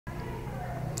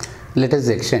Let us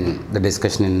extend the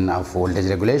discussion of voltage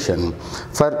regulation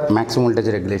for maximum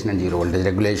voltage regulation and zero voltage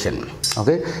regulation.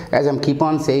 Okay, as I'm keep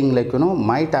on saying, like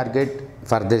my target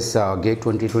for this GATE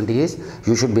 2020 is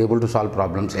you should be able to solve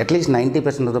problems. At least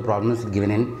 90% of the problems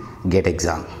given in GATE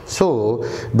exam. So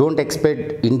don't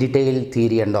expect in detail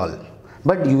theory and all,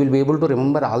 but you will be able to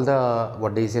remember all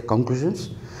the conclusions,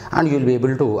 and you will be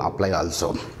able to apply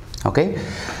also. Okay.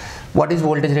 What is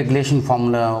voltage regulation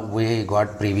formula we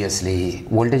got previously?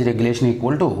 Voltage regulation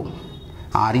equal to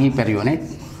Re per unit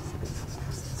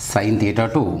sin theta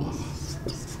 2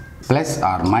 plus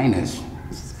or minus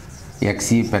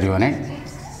Xe per unit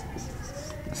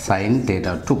sin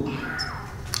theta 2.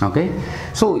 Okay,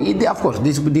 so of course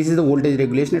this is the voltage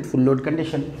regulation at full load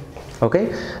condition.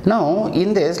 Okay, now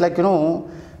in this,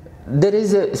 there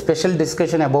is a special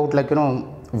discussion about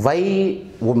why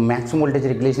maximum voltage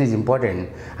regulation is important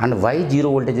and why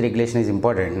zero voltage regulation is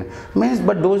important.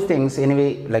 But those things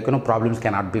anyway, problems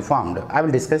cannot be formed. I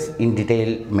will discuss in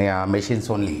detail machines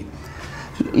only.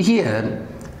 Here,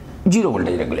 zero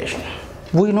voltage regulation.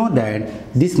 We know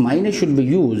that this minus should be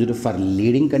used for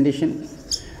leading condition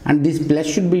and this plus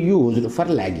should be used for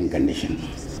lagging condition.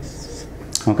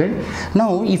 Okay,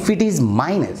 now if it is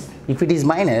minus, Re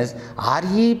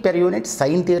per unit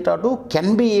sin theta 2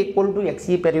 can be equal to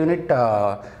Xe per unit,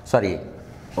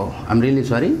 I'm really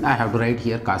sorry, I have to write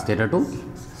here cos theta 2.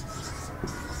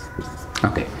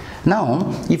 Okay,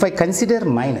 now if I consider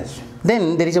minus,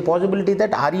 then there is a possibility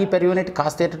that Re per unit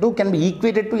cos theta 2 can be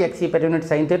equated to Xe per unit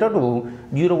sin theta 2,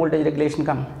 zero voltage regulation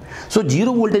come. So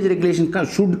zero voltage regulation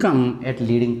should come at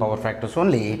leading power factors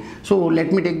only. So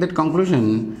let me take that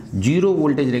conclusion, zero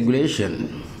voltage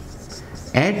regulation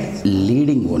at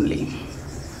leading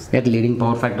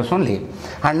power factors only.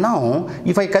 And now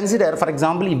if I consider, for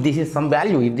example, if this is some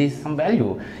value,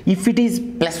 if it is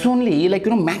plus only,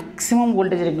 maximum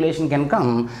voltage regulation can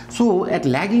come. So at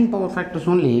lagging power factors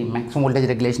only maximum voltage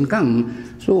regulation come.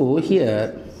 So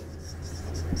here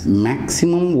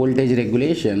maximum voltage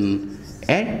regulation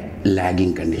at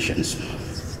lagging conditions.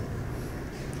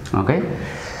 Okay,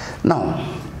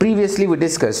 now previously we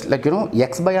discussed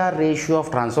X by R ratio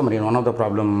of transformer. In one of the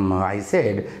problem I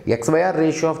said X by R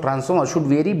ratio of transformer should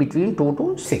vary between 2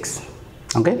 to 6.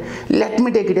 Okay, let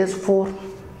me take it as 4.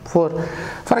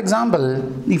 For example,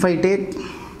 if I take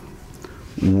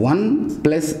 1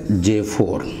 plus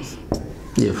J4,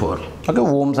 okay,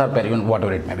 ohms or per unit,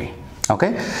 whatever it may be.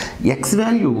 Okay, X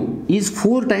value is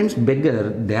 4 times bigger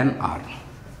than R.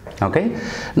 Okay,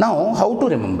 now how to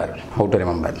remember?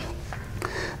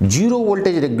 Zero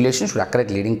voltage regulation should occur at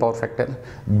leading power factor.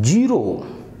 Zero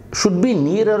should be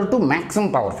nearer to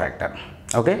maximum power factor.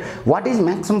 Okay, what is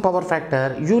maximum power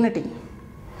factor? Unity.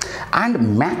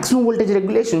 And maximum voltage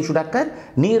regulation should occur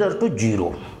nearer to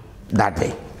zero. That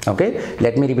way. Okay,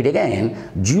 let me repeat again.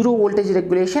 Zero voltage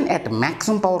regulation at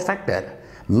maximum power factor.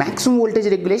 Maximum voltage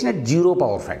regulation at zero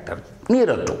power factor,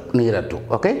 nearer to.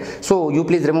 Okay, so you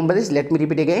please remember this. Let me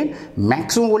repeat again.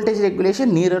 Maximum voltage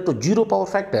regulation nearer to zero power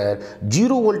factor,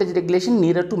 zero voltage regulation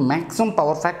nearer to maximum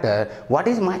power factor. What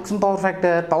is maximum power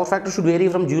factor? Power factor should vary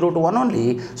from 0 to 1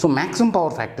 only, so maximum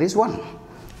power factor is 1.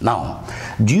 Now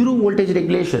zero voltage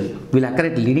regulation will occur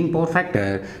at leading power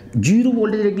factor. Zero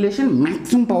voltage regulation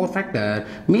maximum power factor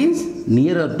means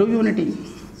nearer to unity.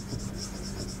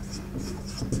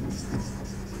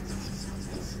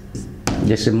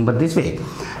 Just remember this way.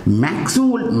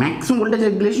 Maximum voltage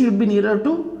regulation should be nearer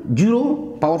to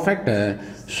zero power factor.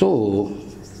 So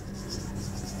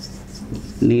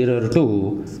nearer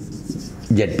to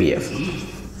ZPF.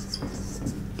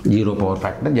 Zero power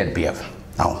factor ZPF.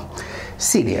 Now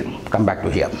see there. Come back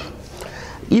to here.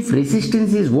 If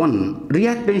resistance is 1,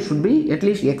 reactance should be at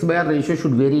least X by R ratio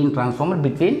should vary in transformer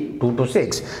between 2 to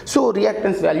 6. So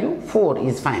reactance value 4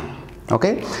 is fine.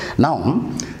 Okay.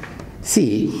 Now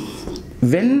see,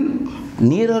 when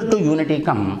nearer to unity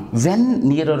come, when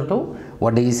nearer to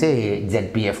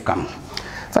ZPF come.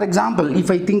 For example,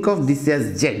 if I think of this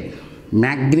as Z,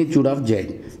 magnitude of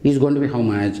Z is going to be how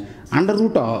much? Under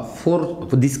root of 4,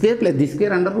 this square plus this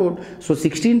square under root, so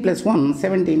 16 plus 1,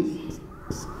 17.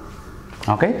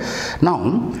 Okay,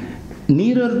 now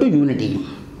nearer to unity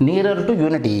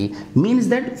means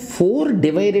that 4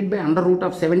 divided by under root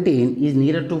of 17 is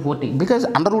nearer to 40, because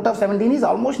under root of 17 is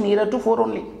almost nearer to 4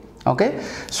 only. Okay,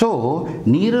 so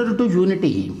nearer to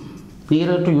unity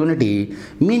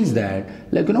means that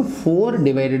 4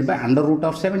 divided by under root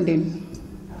of 17.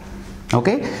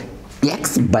 Okay,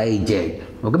 X by Z.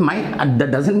 Okay, that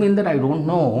doesn't mean that I don't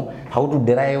know how to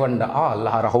derive and all,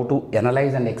 or how to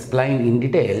analyze and explain in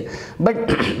detail, but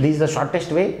this is the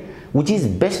shortest way which is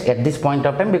best at this point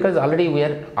of time, because already we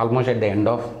are almost at the end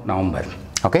of November.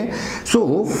 Okay,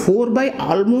 so 4 by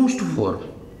almost 4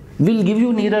 will give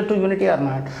you nearer to unity or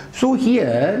not. So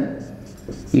here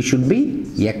it should be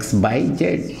x by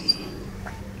z.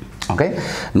 Okay,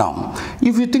 now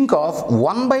if you think of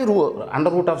 1 by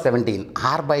under root of 17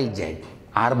 r by z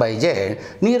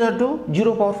nearer to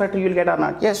 0 power factor you will get or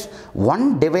not. Yes,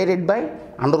 1 divided by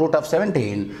under root of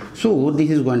 17. So this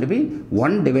is going to be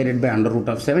 1 divided by under root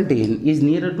of 17 is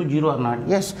nearer to 0 or not.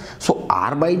 Yes, so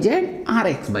r by z or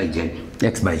x by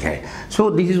z. So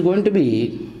this is going to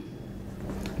be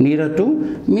nearer to,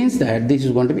 means that this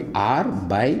is going to be r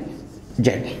by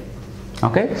z.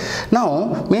 Okay,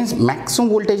 now means maximum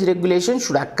voltage regulation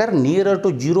should occur nearer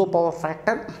to 0 power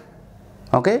factor.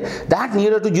 Okay, that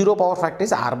nearer to 0 power factor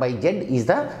is r by z is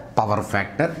the power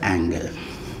factor angle.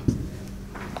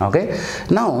 Okay,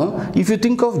 now if you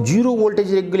think of 0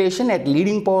 voltage regulation at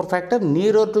leading power factor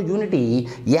nearer to unity,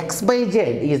 x by z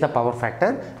is the power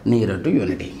factor nearer to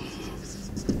unity.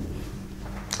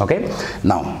 Okay,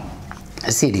 now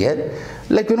see here,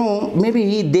 like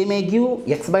maybe they may give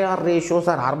x by r ratios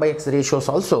or r by x ratios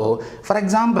also. For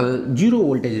example, 0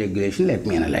 voltage regulation, let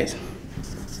me analyze.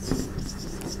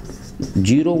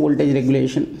 0 voltage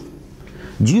regulation.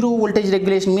 0 voltage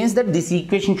regulation means that this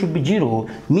equation should be 0,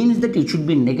 means that it should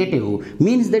be negative,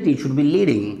 means that it should be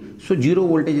leading. So 0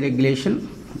 voltage regulation,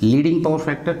 leading power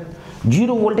factor.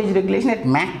 0 voltage regulation at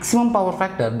maximum power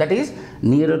factor, that is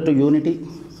nearer to unity.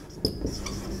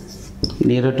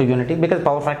 Nearer to unity, because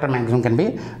power factor maximum can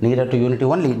be nearer to unity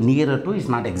only. Nearer to is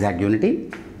not exact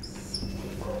unity.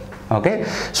 Okay,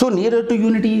 so nearer to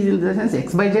unity is in the sense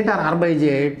x by z or r by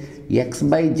z, x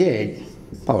by z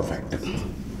power factor.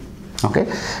 Okay,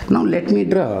 now let me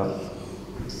draw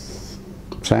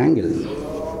triangle.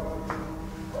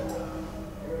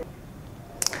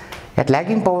 At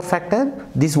lagging power factor,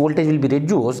 this voltage will be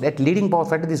reduced. At leading power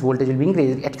factor, this voltage will be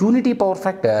increased. At unity power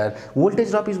factor,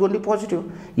 voltage drop is going to be positive.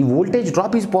 If voltage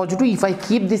drop is positive, if I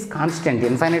keep this constant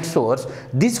infinite source,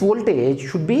 this voltage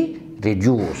should be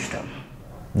reduced.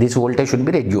 This voltage should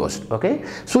be reduced. Okay,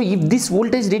 so if this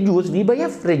voltage reduced, V by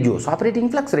F reduced, operating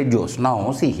flux reduced.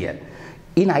 Now see here,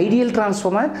 in ideal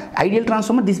transformer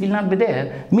this will not be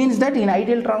there, means that in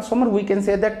ideal transformer we can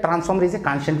say that transformer is a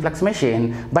constant flux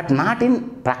machine, but not in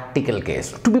practical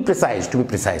case, to be precise.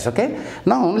 Okay,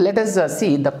 now let us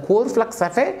see the core flux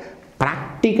of a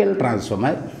practical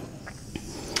transformer,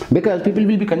 because people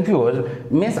will be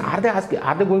confused, means are they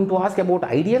going to ask about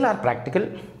ideal or practical,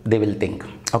 they will think.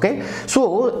 Okay,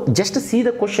 so just to see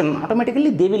the question, automatically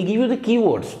they will give you the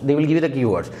keywords.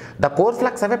 The core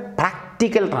flux of a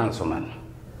practical transformer,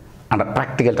 and a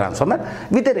practical transformer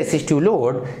with a resistive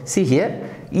load, see here,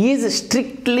 is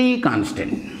strictly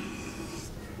constant.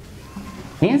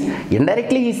 Means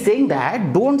indirectly he is saying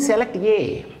that don't select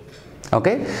A.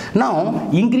 Okay, now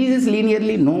increases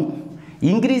linearly, no.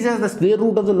 Increases the square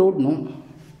root of the load, no.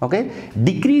 Okay,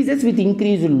 decreases with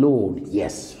increased load,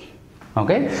 yes.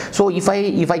 Okay, so if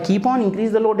I keep on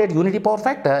increase the load at unity power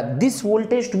factor, this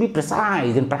voltage, to be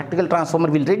precise, in practical transformer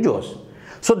will reduce.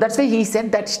 So that's why he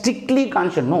said that strictly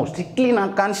constant. No, strictly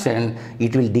not constant,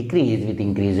 it will decrease with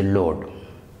increased load.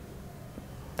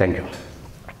 Thank you.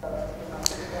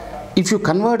 If you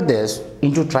convert this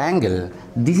into triangle,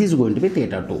 this is going to be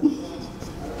theta 2.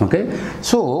 Okay,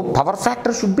 so power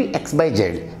factor should be x by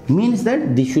z, means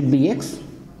that this should be x.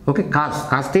 Okay,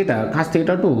 cos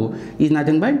theta 2 is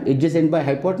nothing but adjacent by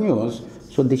hypotenuse,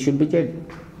 so this should be z.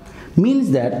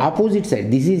 Means that opposite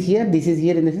side, this is here in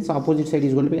the sense opposite side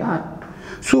is going to be r.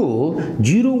 So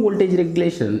 0 voltage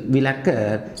regulation will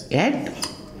occur at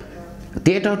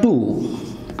theta 2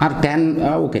 or tan,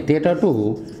 theta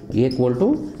 2 equal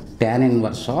to tan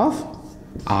inverse of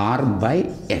r by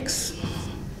x.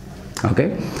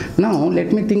 Okay, now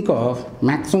let me think of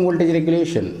maximum voltage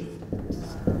regulation.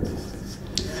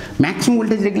 Maximum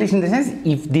voltage regulation in the sense,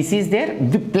 if this is there,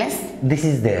 plus this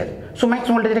is there, so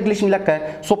maximum voltage regulation will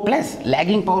occur. So plus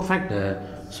lagging power factor,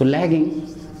 so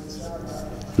lagging.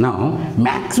 Now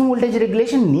maximum voltage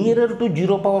regulation nearer to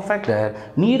 0 power factor,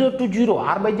 nearer to 0,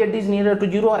 r by z is nearer to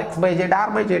 0 or x by z,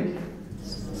 r by z.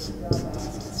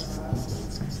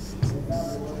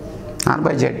 R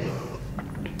by z.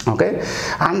 Okay,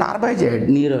 and r by z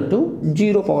nearer to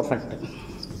 0 power factor.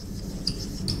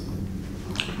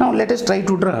 Now let us try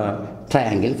to draw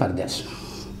triangle for this.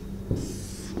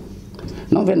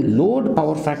 Now when load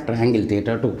power factor angle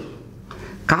theta 2,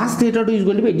 cos theta 2 is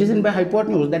going to be adjacent by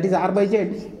hypotenuse, that is r by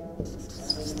z.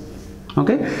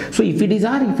 Okay, so if it is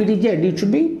r, if it is z, it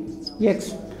should be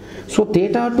x. So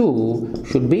theta 2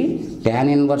 should be tan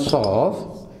inverse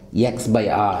of x by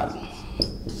r.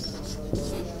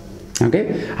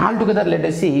 Okay, altogether let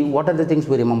us see what are the things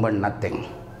we remember. Nothing.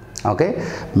 Okay,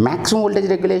 maximum voltage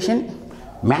regulation,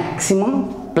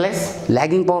 maximum plus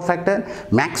lagging power factor.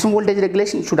 Maximum voltage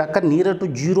regulation should occur nearer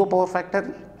to 0 power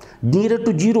factor. Nearer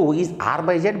to 0 is R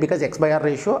by Z, because X by R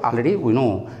ratio already we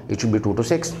know it should be 2 to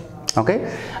 6.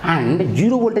 Okay, and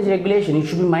 0 voltage regulation, it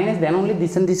should be minus, then only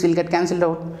this and this will get cancelled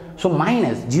out. So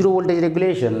minus 0 voltage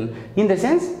regulation, in the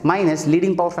sense minus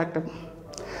leading power factor.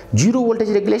 0 voltage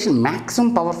regulation,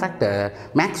 maximum power factor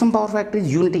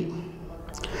is unity,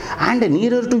 and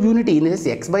nearer to unity in this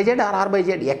X by Z or R by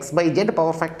Z, X by Z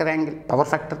power factor angle,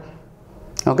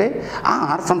 okay,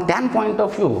 or from tan point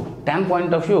of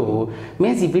view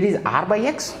means if it is R by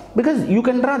X, because you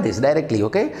can draw this directly.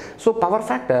 Okay, so power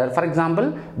factor, for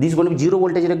example, this is going to be 0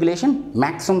 voltage regulation,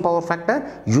 maximum power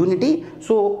factor, unity,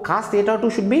 so cos theta 2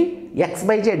 should be X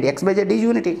by Z is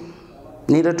unity,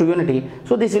 nearer to unity,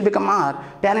 so this will become R,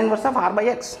 tan inverse of R by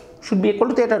X should be equal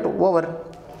to theta 2 over.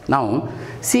 Now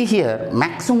see here,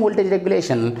 maximum voltage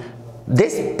regulation,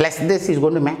 this plus this is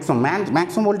going to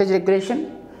maximum voltage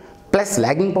regulation plus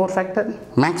lagging power factor.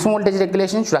 Maximum voltage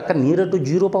regulation should occur nearer to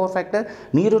 0 power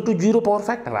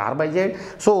factor, R by Z,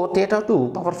 so theta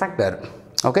 2 power factor.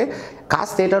 Okay,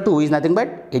 cos theta 2 is nothing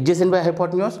but adjacent by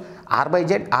hypotenuse, R by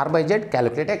Z,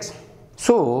 calculate X.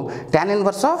 So tan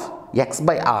inverse of X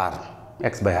by R,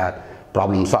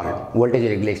 problem solved, voltage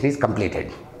regulation is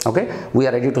completed. Okay, we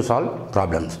are ready to solve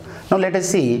problems. Now let us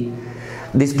see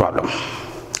this problem.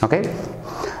 Okay,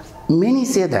 many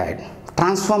say that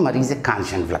transformer is a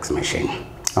constant flux machine.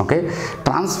 Okay,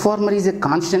 transformer is a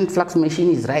constant flux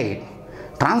machine is right.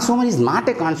 Transformer is not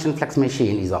a constant flux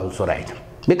machine is also right,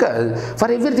 because for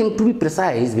everything to be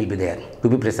precise will be there.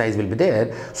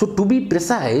 So to be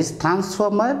precise,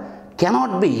 transformer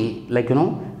cannot be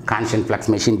constant flux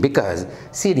machine, because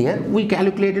see here we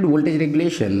calculated voltage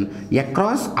regulation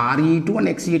across RE2 and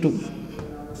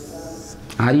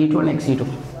XE2.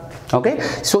 Okay,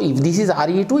 so if this is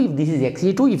RE2, if this is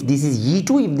XE2, if this is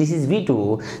E2, if this is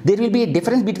V2, there will be a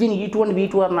difference between E2 and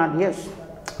V2 or not? Yes.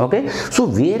 Okay, so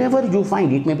wherever you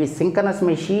find, it may be synchronous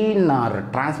machine or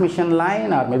transmission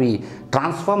line or maybe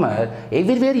transformer,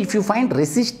 everywhere if you find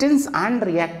resistance and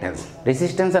reactance,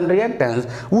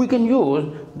 we can use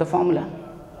the formula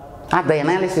or the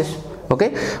analysis.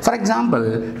 Okay, for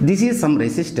example, this is some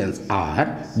resistance R,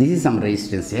 this is some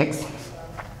resistance X.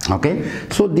 Okay,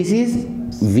 so this is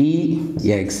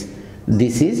Vx,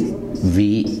 this is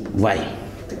Vy.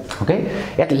 Okay,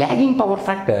 at lagging power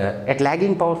factor,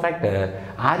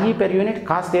 Re per unit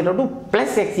cos theta 2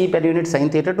 plus Xe per unit sin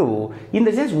theta 2, in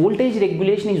the sense voltage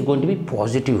regulation is going to be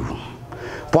positive.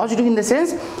 Positive in the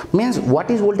sense means, what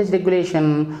is voltage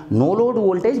regulation? No load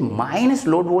voltage minus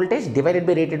load voltage divided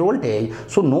by rated voltage.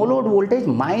 So no load voltage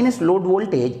minus load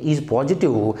voltage is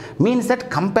positive, means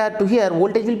that compared to here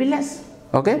voltage will be less.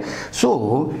 Okay,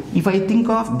 so if I think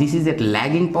of this is at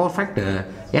lagging power factor,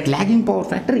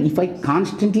 if I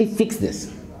constantly fix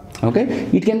this, okay,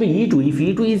 it can be E2. If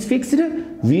E2 is fixed,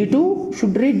 V2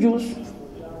 should reduce.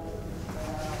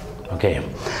 Okay,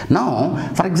 now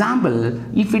for example,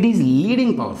 if it is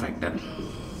leading power factor,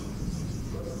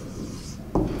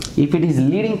 at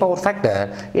leading power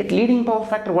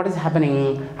factor, what is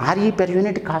happening? Re per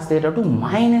unit cos theta 2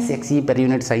 minus Xe per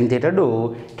unit sin theta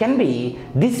 2 can be,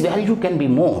 this value can be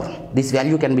more,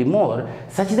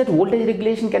 such that voltage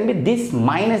regulation can be this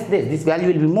minus this value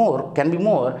will be can be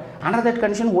more. Under that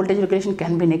condition, voltage regulation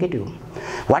can be negative.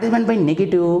 What is meant by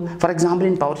negative? For example,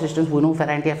 in power systems we know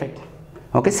Faraday effect.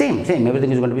 Okay, same,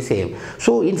 everything is going to be same.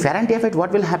 So in Faraday effect,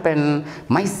 what will happen?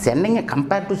 My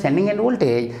compared to sending end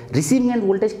voltage, receiving end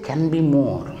voltage can be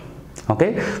more.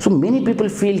 Okay, so many people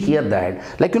feel here that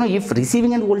if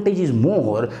receiving end voltage is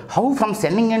more, how from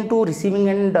sending end to receiving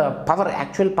end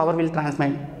actual power will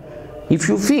transmit? If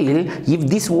you feel if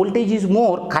this voltage is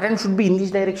more, current should be in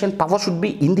this direction, power should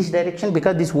be in this direction,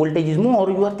 because this voltage is more,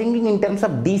 you are thinking in terms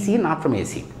of DC, not from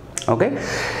AC. Okay,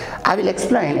 I will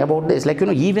explain about this.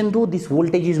 Even though this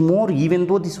voltage is more, even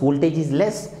though this voltage is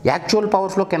less, actual power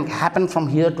flow can happen from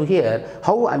here to here.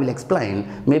 How? I will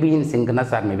explain, maybe in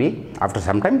synchronous or maybe after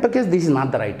some time, because this is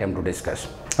not the right time to discuss.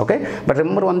 Okay, but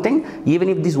remember one thing, even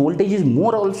if this voltage is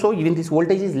more also, even this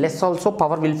voltage is less also,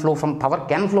 power can flow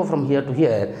from here to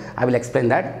here. I will explain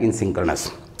that in synchronous.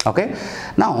 Okay,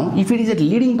 now if it is at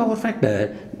leading power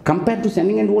factor, compared to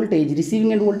sending end voltage,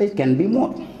 receiving end voltage can be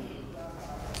more.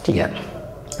 Here,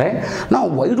 right? Now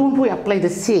why don't we apply the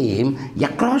same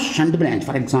across shunt branch?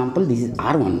 For example, this is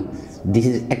R1, this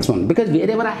is X1, because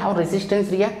wherever I have resistance,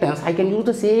 reactance, I can use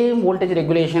the same voltage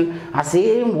regulation or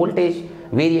same voltage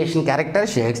variation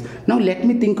characteristics. Now let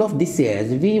me think of this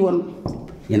as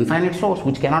V1, infinite source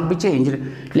which cannot be changed.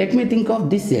 Let me think of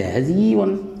this as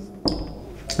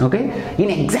E1, Okay, in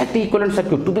exact equivalent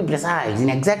circuit, to be precise, in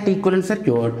exact equivalent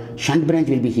circuit, shunt branch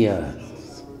will be here.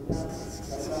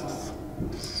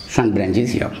 Shunt branch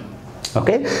is here.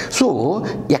 Okay, so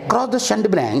across the shunt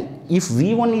branch, if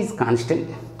V1 is constant,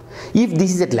 if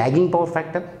this is at lagging power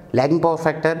factor,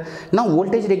 now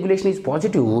voltage regulation is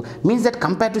positive, means that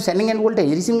compared to sending end voltage,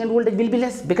 receiving end voltage will be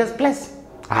less, because plus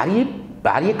RA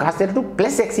cos theta 2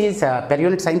 plus XE is per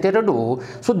unit sin theta 2,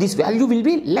 so this value will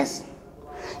be less.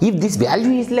 If this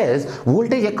value is less,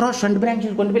 voltage across shunt branch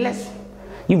is going to be less.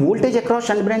 If voltage across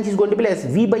shunt branch is going to be less,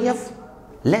 V by F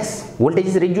less, voltage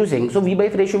is reducing, so V by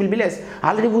F ratio will be less.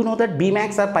 Already we know that B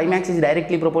max or pi max is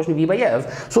directly proportional to V by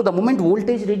F, so the moment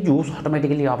voltage reduces,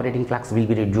 automatically operating flux will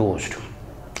be reduced.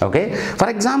 Okay, for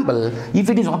example, if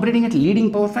it is operating at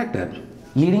leading power factor,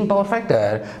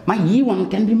 my E1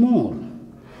 can be more.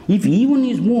 If E1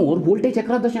 is more, voltage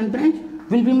across the shunt branch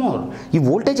will be more. If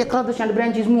voltage across the shunt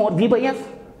branch is more, V by F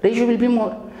ratio will be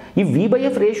more. If V by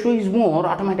F ratio is more,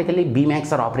 automatically B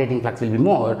max or operating flux will be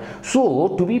more.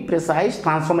 So to be precise,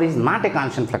 transformer is not a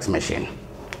constant flux machine.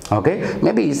 Okay,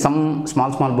 maybe some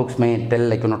small books may tell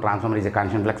like transformer is a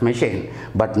constant flux machine,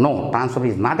 but no, transformer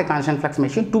is not a constant flux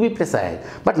machine, to be precise.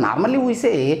 But normally we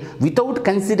say, without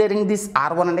considering this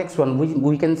R1 and X1,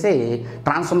 we can say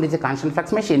transformer is a constant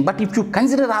flux machine. But if you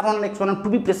consider R1 and X1, to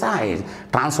be precise,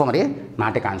 transformer is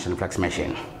not a constant flux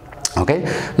machine. Okay,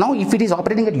 now if it is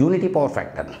operating at unity power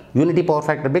factor,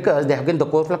 because they have given the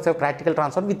core flux of practical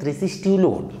transformer with resistive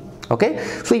load. Okay,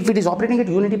 so if it is operating at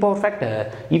unity power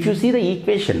factor, if you see the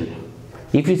equation,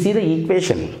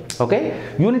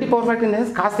 okay, unity power factor in the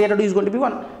sense cos theta 2 is going to be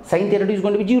 1, sin theta 2 is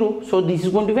going to be 0, so this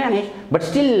is going to vanish, but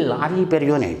still RE per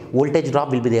unit, voltage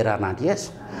drop will be there or not?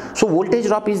 Yes. So voltage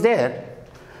drop is there,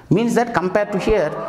 means that compared to here,